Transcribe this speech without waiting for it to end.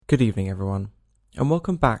Good evening, everyone, and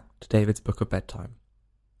welcome back to David's Book of Bedtime.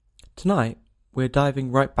 Tonight, we're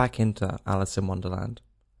diving right back into Alice in Wonderland.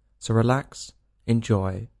 So relax,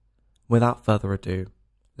 enjoy. Without further ado,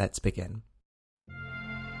 let's begin.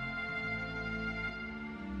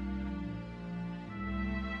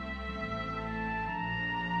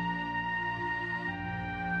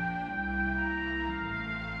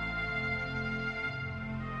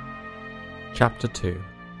 Chapter 2.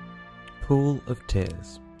 Pool of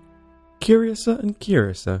Tears. "Curiouser and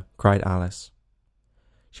curiouser," cried Alice.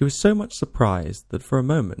 She was so much surprised that for a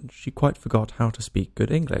moment she quite forgot how to speak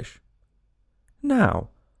good English. "Now,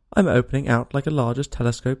 I'm opening out like the largest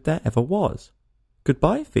telescope there ever was.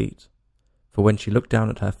 Goodbye, feet." For when she looked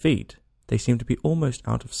down at her feet, they seemed to be almost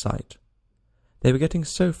out of sight. They were getting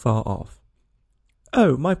so far off.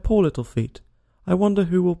 "Oh, my poor little feet. I wonder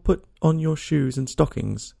who will put on your shoes and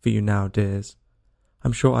stockings for you now, dears.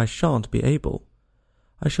 I'm sure I shan't be able.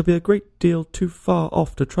 I shall be a great deal too far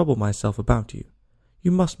off to trouble myself about you.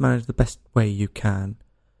 You must manage the best way you can.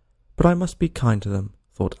 But I must be kind to them,"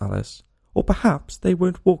 thought Alice, "or perhaps they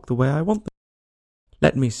won't walk the way I want them.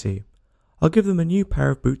 Let me see. I'll give them a new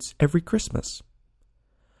pair of boots every Christmas."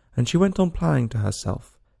 And she went on planning to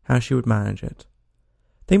herself how she would manage it.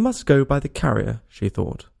 "They must go by the carrier," she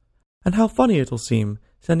thought. "And how funny it'll seem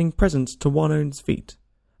sending presents to one's own feet,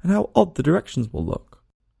 and how odd the directions will look.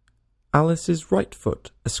 Alice's right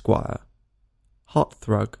foot, Esquire,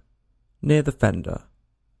 hearthrug, near the fender,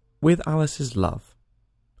 with Alice's love.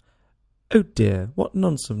 Oh dear, what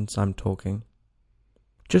nonsense I'm talking."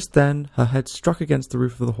 Just then her head struck against the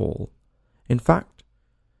roof of the hall. In fact,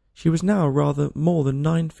 she was now rather more than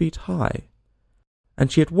 9 feet high,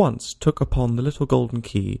 and she at once took upon the little golden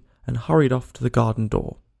key and hurried off to the garden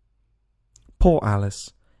door. Poor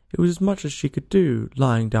Alice! It was as much as she could do,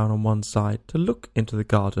 lying down on one side, to look into the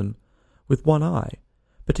garden with one eye,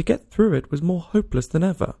 but to get through it was more hopeless than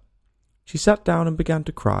ever. She sat down and began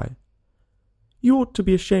to cry. "You ought to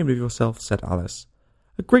be ashamed of yourself," said Alice.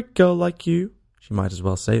 "A great girl like you," she might as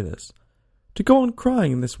well say this, "to go on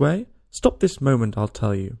crying in this way. Stop this moment, I'll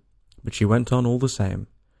tell you." But she went on all the same,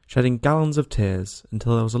 shedding gallons of tears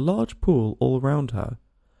until there was a large pool all round her,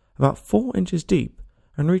 about 4 inches deep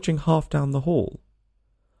and reaching half down the hall.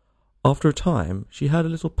 After a time she heard a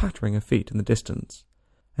little pattering of feet in the distance,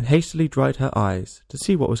 and hastily dried her eyes to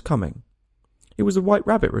see what was coming. It was a white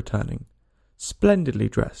rabbit returning, splendidly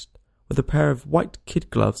dressed, with a pair of white kid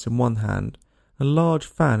gloves in one hand and a large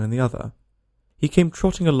fan in the other. He came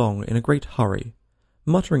trotting along in a great hurry,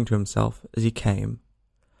 muttering to himself as he came,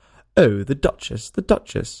 "Oh, the Duchess, the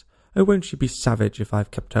Duchess! Oh, won't she be savage if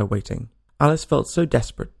I've kept her waiting?" Alice felt so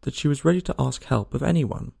desperate that she was ready to ask help of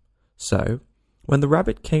anyone. So, when the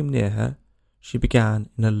rabbit came near her, she began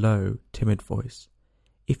in a low, timid voice,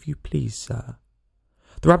 "If you please, sir."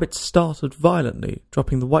 The rabbit started violently,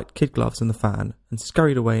 dropping the white kid gloves and the fan, and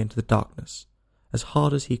scurried away into the darkness, as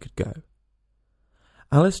hard as he could go.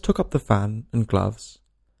 Alice took up the fan and gloves,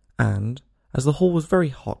 and, as the hall was very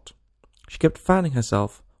hot, she kept fanning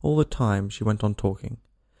herself all the time she went on talking.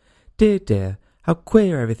 "Dear, dear, how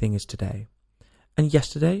queer everything is today. And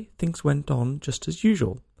yesterday things went on just as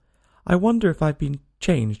usual. I wonder if I've been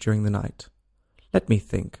changed during the night. Let me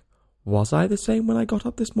think. Was I the same when I got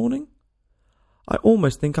up this morning? I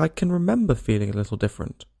almost think I can remember feeling a little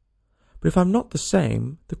different. But if I'm not the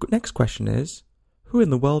same, the next question is, who in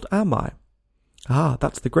the world am I? Ah,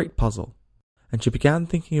 that's the great puzzle." And she began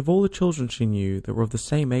thinking of all the children she knew that were of the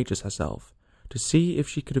same age as herself, to see if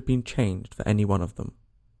she could have been changed for any one of them.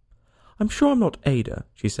 "I'm sure I'm not Ada,"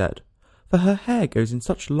 she said, "for her hair goes in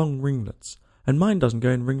such long ringlets, and mine doesn't go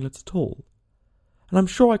in ringlets at all. And I'm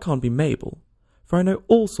sure I can't be Mabel, for I know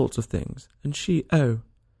all sorts of things, and she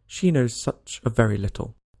knows such a very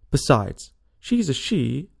little. Besides, she's a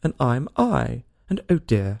she, and I'm I, and oh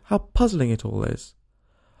dear, how puzzling it all is.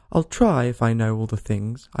 I'll try if I know all the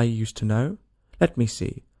things I used to know. Let me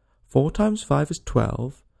see. 4 times 5 is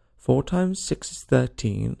 12, 4 times 6 is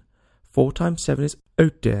 13, 4 times 7 is... Oh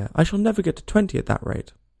dear, I shall never get to 20 at that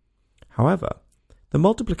rate. However, the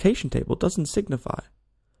multiplication table doesn't signify.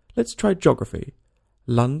 Let's try geography.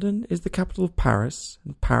 London is the capital of Paris,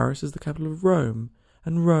 and Paris is the capital of Rome,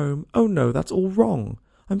 and Rome... Oh no, that's all wrong.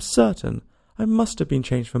 I'm certain. I must have been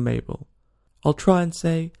changed for Mabel. I'll try and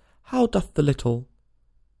say, how doth the little...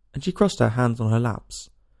 And she crossed her hands on her laps,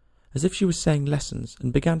 as if she was saying lessons,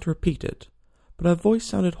 and began to repeat it, but her voice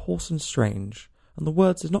sounded hoarse and strange, and the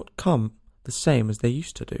words did not come the same as they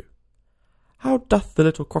used to do. How doth the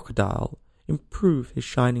little crocodile improve his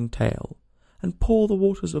shining tail, and pour the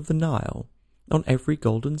waters of the Nile on every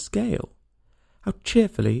golden scale? How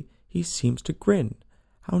cheerfully he seems to grin,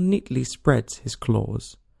 how neatly spreads his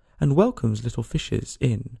claws, and welcomes little fishes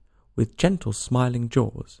in with gentle smiling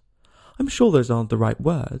jaws. I'm sure those aren't the right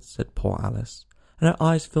words, said poor Alice, and her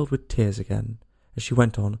eyes filled with tears again, as she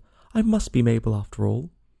went on. I must be Mabel after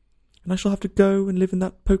all, and I shall have to go and live in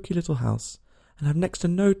that poky little house, and have next to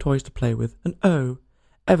no toys to play with, and oh,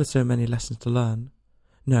 ever so many lessons to learn.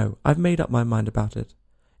 No, I've made up my mind about it.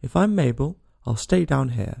 If I'm Mabel, I'll stay down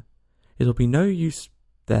here. It'll be no use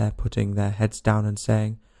their putting their heads down and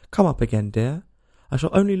saying, Come up again, dear. I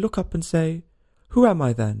shall only look up and say, Who am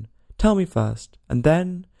I then? Tell me first, and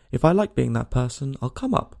then, if I like being that person, I'll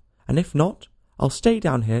come up, and if not, I'll stay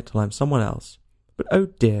down here till I'm someone else. But oh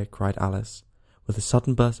dear, cried Alice, with a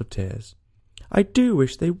sudden burst of tears, I do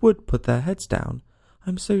wish they would put their heads down.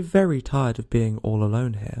 I'm so very tired of being all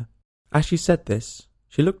alone here. As she said this,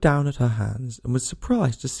 she looked down at her hands and was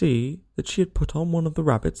surprised to see that she had put on one of the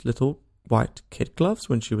rabbit's little white kid gloves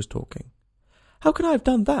when she was talking. How can I have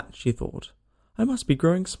done that? She thought. I must be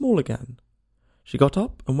growing small again. She got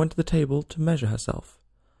up and went to the table to measure herself,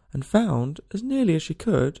 and found, as nearly as she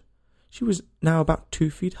could, she was now about 2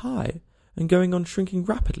 feet high and going on shrinking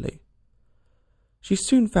rapidly. She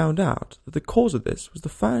soon found out that the cause of this was the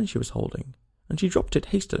fan she was holding, and she dropped it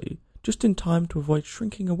hastily, just in time to avoid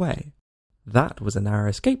shrinking away. That was a narrow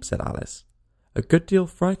escape, said Alice, a good deal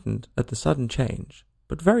frightened at the sudden change,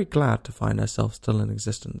 but very glad to find herself still in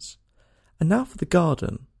existence. And now for the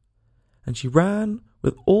garden. And she ran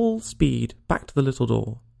with all speed back to the little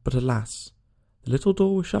door, but alas, the little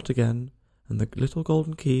door was shut again, and the little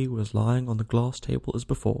golden key was lying on the glass table as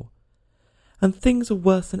before. And things are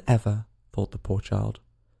worse than ever, thought the poor child,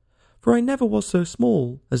 for I never was so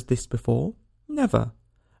small as this before, never,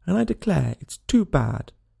 and I declare it's too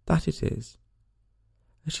bad, that it is.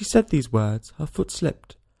 As she said these words, her foot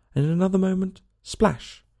slipped, and in another moment,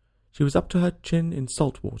 splash, she was up to her chin in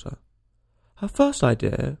salt water. Her first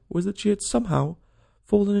idea was that she had somehow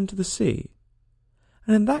fallen into the sea.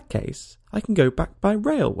 And in that case, I can go back by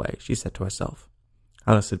railway, she said to herself.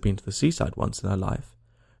 Alice had been to the seaside once in her life,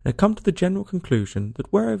 and had come to the general conclusion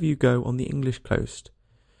that wherever you go on the English coast,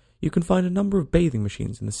 you can find a number of bathing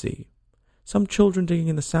machines in the sea, some children digging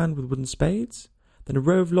in the sand with wooden spades, then a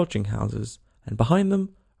row of lodging houses, and behind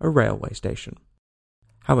them a railway station.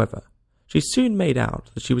 However, she soon made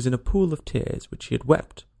out that she was in a pool of tears which she had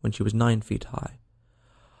wept when she was 9 feet high.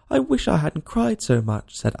 I wish I hadn't cried so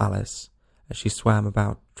much, said Alice, as she swam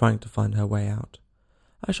about, trying to find her way out.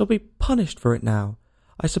 I shall be punished for it now.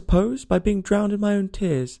 I suppose by being drowned in my own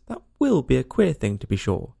tears. That will be a queer thing, to be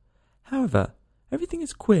sure. However, everything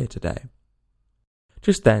is queer today.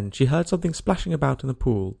 Just then she heard something splashing about in the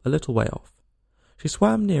pool a little way off. She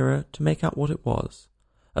swam nearer to make out what it was.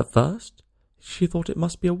 At first, she thought it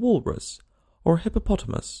must be a walrus or a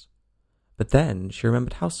hippopotamus. But then she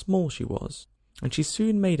remembered how small she was, and she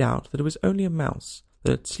soon made out that it was only a mouse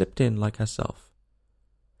that had slipped in like herself.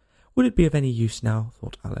 Would it be of any use now,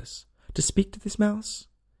 thought Alice, to speak to this mouse?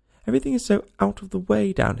 Everything is so out of the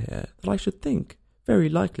way down here that I should think very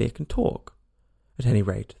likely it can talk. At any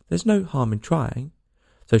rate, there's no harm in trying.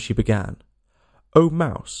 So she began, "Oh,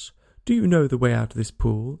 mouse, do you know the way out of this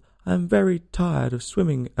pool? I am very tired of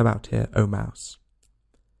swimming about here, oh mouse."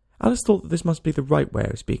 Alice thought that this must be the right way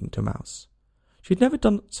of speaking to a mouse. She had never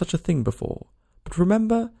done such a thing before, but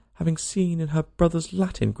remember having seen in her brother's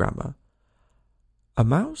Latin grammar, "A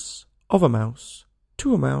mouse, of a mouse,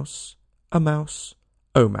 to a mouse,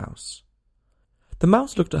 oh mouse." The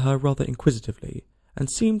mouse looked at her rather inquisitively, and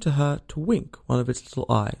seemed to her to wink one of its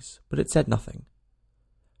little eyes, but it said nothing.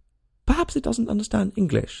 Perhaps it doesn't understand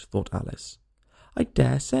English, thought Alice. I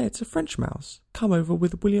dare say it's a French mouse, come over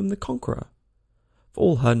with William the Conqueror. For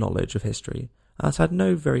all her knowledge of history, Alice had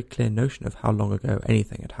no very clear notion of how long ago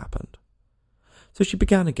anything had happened. So she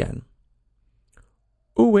began again.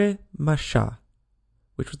 "Où est ma chat?"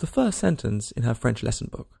 which was the first sentence in her French lesson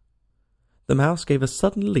book. The mouse gave a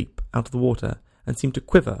sudden leap out of the water and seemed to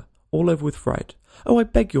quiver all over with fright. "Oh, I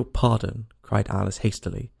beg your pardon," cried Alice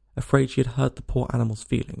hastily, afraid she had hurt the poor animal's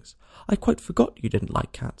feelings. "I quite forgot you didn't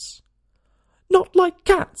like cats." "Not like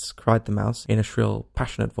cats!" cried the mouse in a shrill,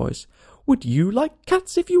 passionate voice. "Would you like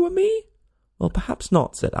cats if you were me?" "Well, perhaps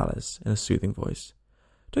not," said Alice in a soothing voice.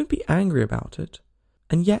 "Don't be angry about it.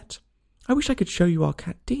 And yet, I wish I could show you our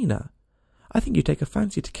cat Dina. I think you'd take a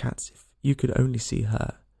fancy to cats if you could only see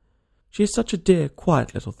her. She is such a dear,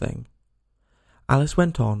 quiet little thing." Alice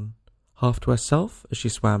went on, half to herself as she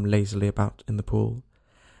swam lazily about in the pool,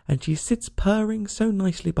 "and she sits purring so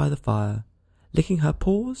nicely by the fire, licking her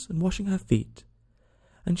paws and washing her feet.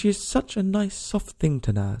 And she is such a nice soft thing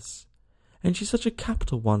to nurse. And she's such a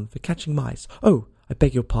capital one for catching mice." "Oh, I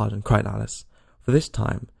beg your pardon," cried Alice, for this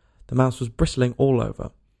time the mouse was bristling all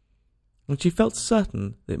over. and she felt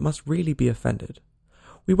certain that it must really be offended.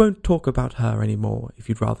 "We won't talk about her any more, if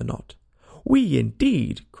you'd rather not." "We,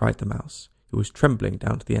 indeed!" cried the mouse, who was trembling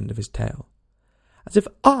down to the end of his tail. "As if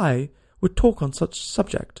I would talk on such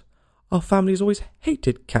subject. Our family has always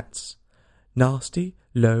hated cats. Nasty,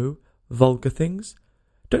 low, vulgar things.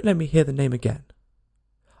 Don't let me hear the name again."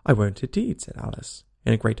 "I won't indeed," said Alice,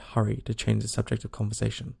 in a great hurry to change the subject of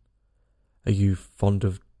conversation. "Are you fond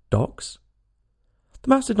of dogs?" The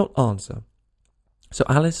mouse did not answer, so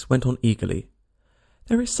Alice went on eagerly.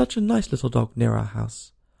 "There is such a nice little dog near our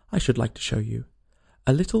house. I should like to show you.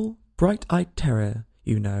 A little bright-eyed terrier,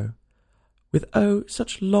 you know, with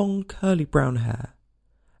such long curly brown hair.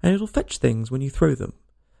 And it'll fetch things when you throw them,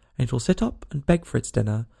 and it'll sit up and beg for its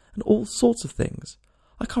dinner, and all sorts of things.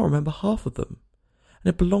 I can't remember half of them. And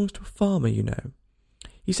it belongs to a farmer, you know.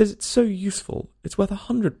 He says it's so useful, it's worth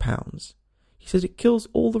 £100. He says it kills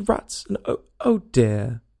all the rats, and oh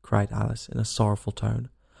dear," cried Alice in a sorrowful tone,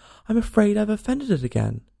 "I'm afraid I've offended it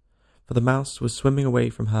again." For the mouse was swimming away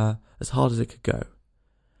from her as hard as it could go,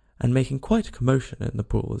 and making quite a commotion in the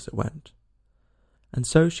pool as it went. And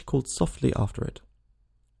so she called softly after it,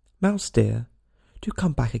 "Mouse dear, do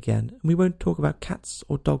come back again, and we won't talk about cats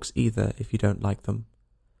or dogs either, if you don't like them."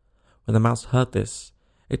 When the mouse heard this,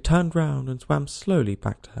 it turned round and swam slowly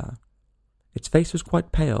back to her. Its face was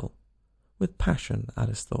quite pale, with passion,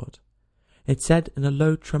 Alice thought. It said in a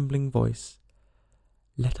low trembling voice,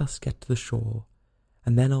 "Let us get to the shore,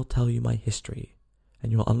 and then I'll tell you my history,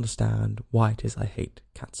 and you'll understand why it is I hate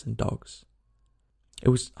cats and dogs." It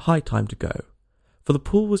was high time to go, for the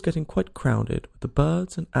pool was getting quite crowded with the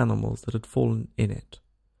birds and animals that had fallen in it.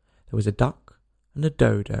 There was a duck and a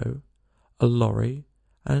dodo, a lorry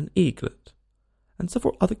and an eaglet, and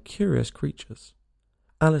several other curious creatures.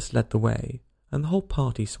 Alice led the way, and the whole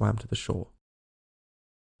party swam to the shore.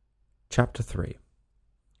 Chapter 3.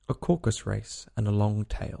 A Caucus Race and a Long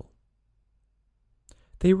Tail.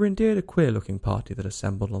 They were indeed a queer-looking party that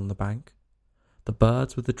assembled on the bank. The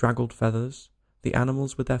birds with the draggled feathers, the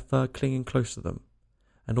animals with their fur clinging close to them,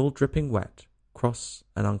 and all dripping wet, cross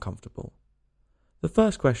and uncomfortable. The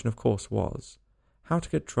first question, of course, was, how to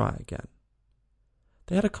get dry again.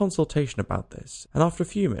 They had a consultation about this, and after a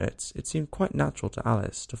few minutes it seemed quite natural to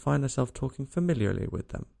Alice to find herself talking familiarly with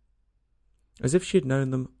them, as if she had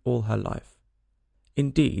known them all her life.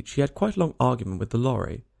 Indeed, she had quite a long argument with the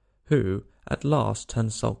lorry, who at last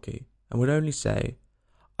turned sulky, and would only say,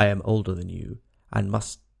 "I am older than you, and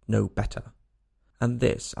must know better." And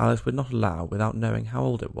this Alice would not allow without knowing how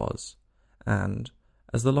old it was, and,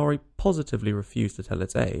 as the lorry positively refused to tell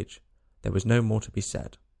its age, there was no more to be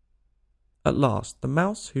said. At last, the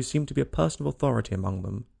mouse, who seemed to be a person of authority among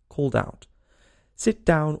them, called out, "Sit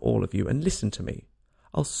down, all of you, and listen to me.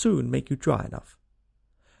 I'll soon make you dry enough."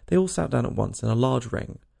 They all sat down at once in a large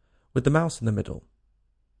ring, with the mouse in the middle.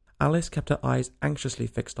 Alice kept her eyes anxiously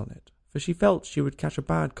fixed on it, for she felt she would catch a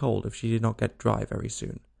bad cold if she did not get dry very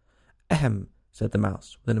soon. "Ahem," said the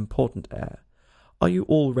mouse, with an important air. "Are you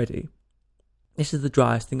all ready? This is the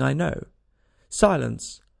driest thing I know.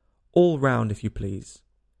 Silence, all round, if you please."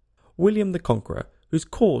 William the Conqueror, whose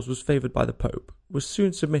cause was favoured by the Pope, was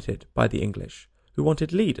soon submitted by the English, who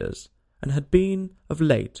wanted leaders, and had been of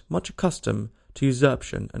late much accustomed to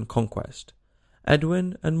usurpation and conquest.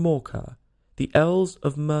 Edwin and Morcar, the Earls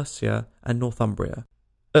of Mercia and Northumbria.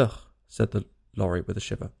 "Ugh," said the lorry with a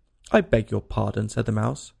shiver. "I beg your pardon," said the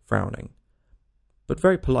mouse, frowning, but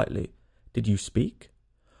very politely. "Did you speak?"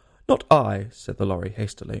 "Not I," said the lorry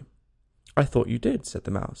hastily. "I thought you did," said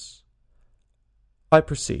the mouse. "I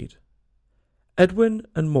proceed. Edwin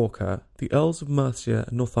and Morcar, the Earls of Mercia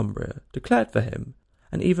and Northumbria, declared for him,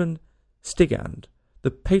 and even Stigand, the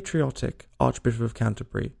patriotic Archbishop of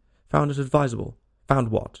Canterbury, found it advisable." "Found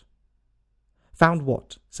what?" "Found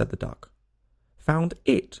what?" said the duck. "Found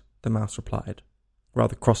it," the mouse replied,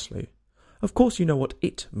 rather crossly. "Of course you know what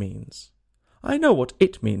it means." "I know what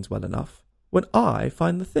it means well enough, when I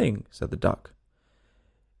find the thing," said the duck.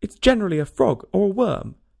 "It's generally a frog or a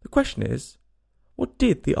worm. The question is, what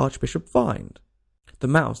did the Archbishop find?" The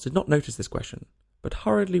mouse did not notice this question, but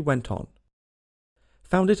hurriedly went on.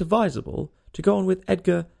 "Found it advisable to go on with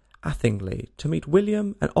Edgar Athingly to meet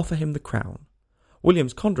William and offer him the crown.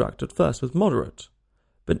 William's conduct at first was moderate,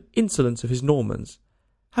 but insolence of his Normans.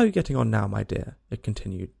 How are you getting on now, my dear?" it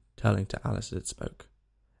continued, turning to Alice as it spoke.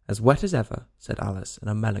 "As wet as ever," said Alice in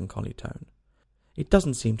a melancholy tone. "It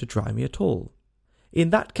doesn't seem to dry me at all." "In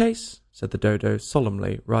that case," said the dodo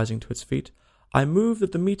solemnly, rising to its feet, "I move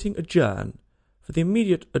that the meeting adjourn for the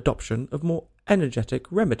immediate adoption of more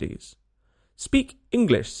energetic remedies." "Speak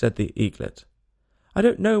English," said the eaglet. "I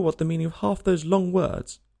don't know what the meaning of half those long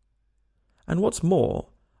words. And what's more,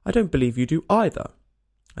 I don't believe you do either."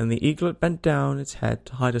 And the eaglet bent down its head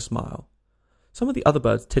to hide a smile. Some of the other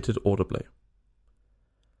birds tittered audibly.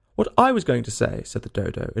 "What I was going to say," said the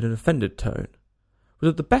dodo in an offended tone, "was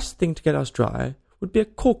that the best thing to get us dry would be a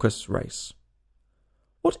caucus race."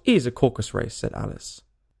 "What is a caucus race?" said Alice.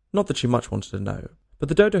 Not that she much wanted to know, but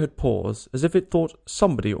the dodo had paused as if it thought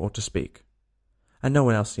somebody ought to speak, and no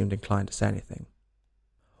one else seemed inclined to say anything.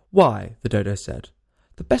 "Why," the dodo said,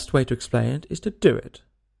 "the best way to explain it is to do it.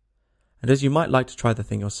 And as you might like to try the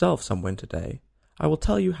thing yourself some winter day, I will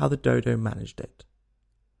tell you how the dodo managed it.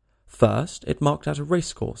 First, it marked out a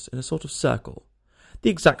racecourse in a sort of circle.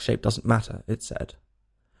 The exact shape doesn't matter, it said.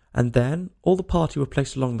 And then all the party were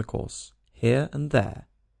placed along the course, here and there.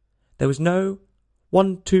 There was no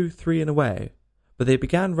 1, 2, 3 and away, but they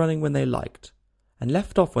began running when they liked, and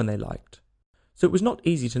left off when they liked, so it was not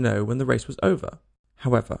easy to know when the race was over.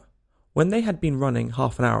 However, when they had been running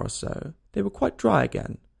half an hour or so, they were quite dry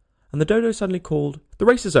again, and the dodo suddenly called, 'The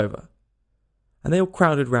race is over!' And they all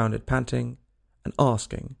crowded round it, panting and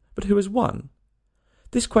asking, 'But who has won?'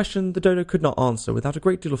 This question the dodo could not answer without a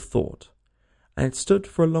great deal of thought, and it stood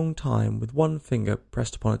for a long time with one finger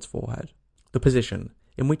pressed upon its forehead, the position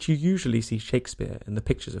in which you usually see Shakespeare in the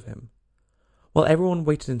pictures of him, while everyone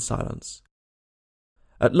waited in silence.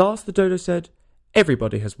 At last the dodo said,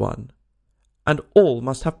 'Everybody has won, and all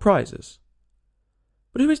must have prizes.'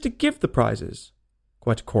 'But who is to give the prizes?'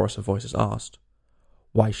 quite a chorus of voices asked.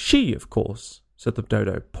 'Why, she, of course,' said the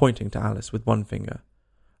dodo, pointing to Alice with one finger,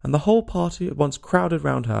 and the whole party at once crowded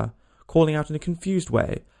round her, calling out in a confused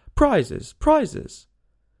way, 'Prizes! Prizes!'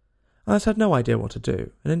 Alice had no idea what to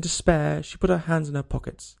do, and in despair she put her hands in her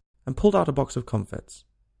pockets and pulled out a box of comfits.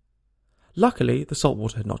 Luckily the salt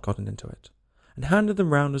water had not gotten into it, and handed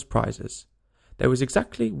them round as prizes. There was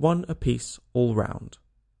exactly one apiece all round.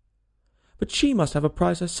 'But she must have a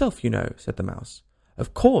prize herself, you know,' said the mouse.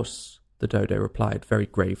 'Of course,' the dodo replied very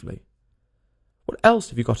gravely. 'What else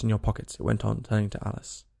have you got in your pockets?' it went on, turning to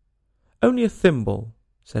Alice. 'Only a thimble,'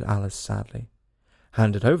 said Alice sadly.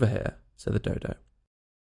 'Hand it over here,' said the dodo.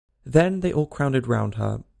 Then they all crowded round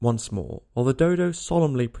her once more, while the dodo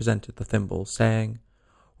solemnly presented the thimble, saying,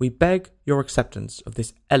 'We beg your acceptance of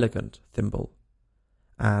this elegant thimble.'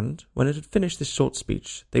 And, when it had finished this short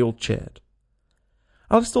speech, they all cheered.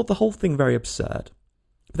 Alice thought the whole thing very absurd,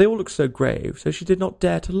 but they all looked so grave, so she did not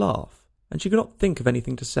dare to laugh, and she could not think of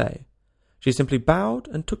anything to say. She simply bowed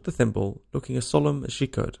and took the thimble, looking as solemn as she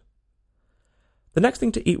could. The next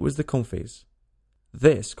thing to eat was the confits.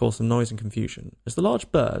 This caused some noise and confusion, as the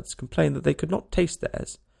large birds complained that they could not taste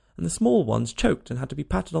theirs, and the small ones choked and had to be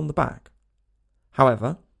patted on the back.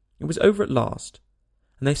 However, it was over at last,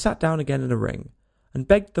 and they sat down again in a ring, and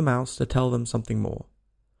begged the mouse to tell them something more.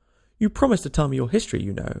 "You promised to tell me your history,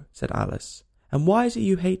 you know," said Alice. "And why is it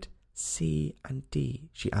you hate C and D?"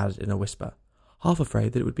 she added in a whisper, half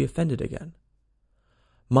afraid that it would be offended again.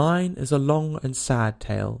 "Mine is a long and sad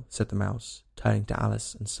tale," said the mouse, turning to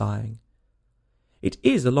Alice and sighing. "It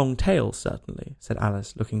is a long tale, certainly," said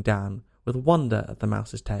Alice, looking down with wonder at the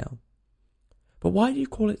mouse's tail. "But why do you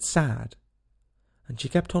call it sad?" And she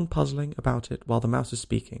kept on puzzling about it while the mouse was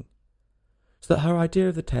speaking, so that her idea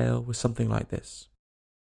of the tale was something like this.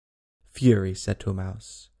 "Fury said to a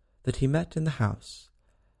mouse that he met in the house,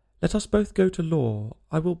 'Let us both go to law,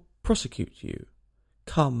 I will prosecute you.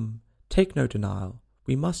 Come, take no denial,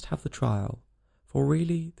 we must have the trial, for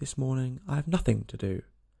really this morning I have nothing to do.'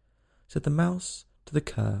 Said the mouse to the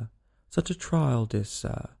cur, 'Such a trial, dear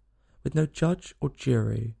sir, with no judge or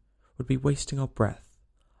jury, would be wasting our breath.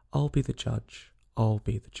 I'll be the judge, I'll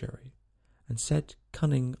be the jury.' And said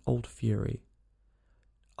cunning old Fury,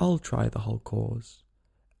 'I'll try the whole cause,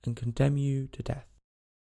 and condemn you to death.'"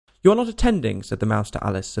 "You are not attending," said the mouse to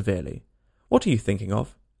Alice severely. "What are you thinking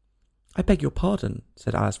of?" "I beg your pardon,"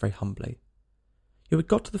 said Alice very humbly. "You had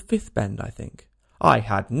got to the fifth bend, I think." "I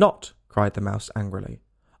had not," cried the mouse angrily.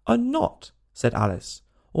 "A knot," said Alice,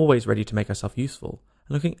 always ready to make herself useful,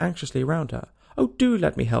 and looking anxiously around her. "Oh, do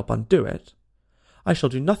let me help undo it." "I shall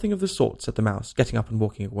do nothing of the sort," said the mouse, getting up and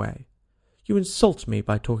walking away. "You insult me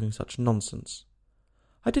by talking such nonsense."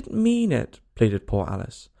 "I didn't mean it," pleaded poor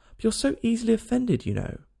Alice, "but you're so easily offended, you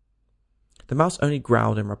know." The mouse only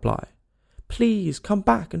growled in reply. "Please come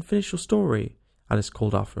back and finish your story," Alice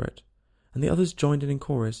called after it, and the others joined in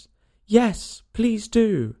chorus, "Yes, please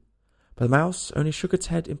do." But the mouse only shook its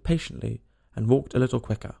head impatiently and walked a little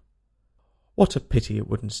quicker. "What a pity it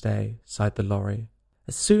wouldn't stay," sighed the lorry.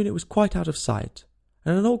 As soon it was quite out of sight,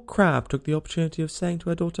 and an old crab took the opportunity of saying to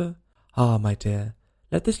her daughter, "Ah, my dear,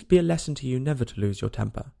 let this be a lesson to you never to lose your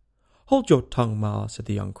temper." "Hold your tongue, ma," said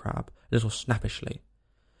the young crab, a little snappishly.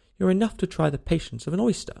 "You're enough to try the patience of an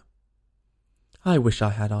oyster." I wish I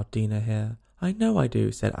had our Dina here. I know I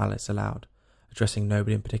do, said Alice aloud, addressing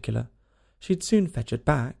nobody in particular. She'd soon fetch it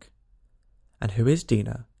back. And who is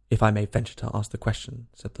Dina, if I may venture to ask the question,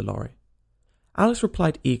 said the lorry. Alice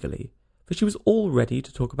replied eagerly, for she was all ready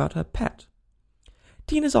to talk about her pet.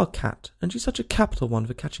 Dina's our cat, and she's such a capital one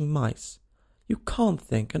for catching mice. You can't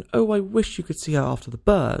think, and oh, I wish you could see her after the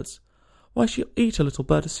birds. Why, she'll eat a little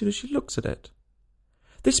bird as soon as she looks at it.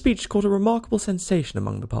 This speech caused a remarkable sensation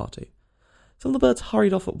among the party. Some of the birds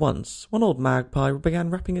hurried off at once. One old magpie began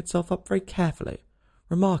wrapping itself up very carefully,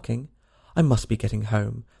 remarking, I must be getting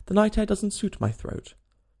home. The night air doesn't suit my throat.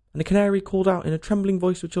 And a canary called out in a trembling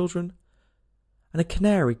voice to its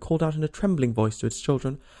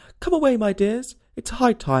children, Come away, my dears. It's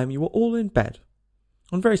high time you were all in bed.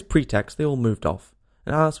 On various pretexts they all moved off,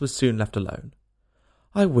 and Alice was soon left alone.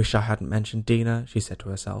 I wish I hadn't mentioned Dina, she said to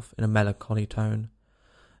herself in a melancholy tone.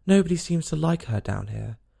 Nobody seems to like her down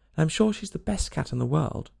here, and I'm sure she's the best cat in the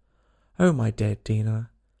world. Oh, my dear Dina,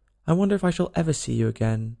 I wonder if I shall ever see you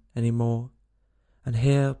again any more. And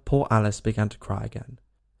here poor Alice began to cry again,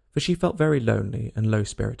 for she felt very lonely and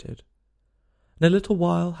low-spirited. In a little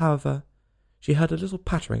while, however, she heard a little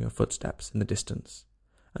pattering of footsteps in the distance,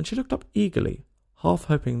 and she looked up eagerly, half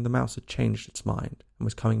hoping the mouse had changed its mind and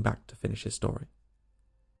was coming back to finish his story.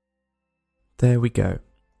 There we go.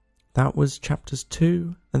 That was chapters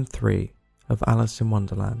 2 and 3 of Alice in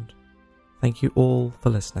Wonderland. Thank you all for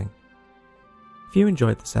listening. If you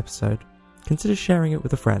enjoyed this episode, consider sharing it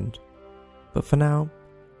with a friend. But for now,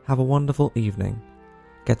 have a wonderful evening,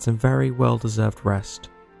 get some very well-deserved rest,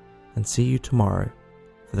 and see you tomorrow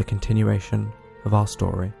for the continuation of our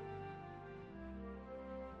story.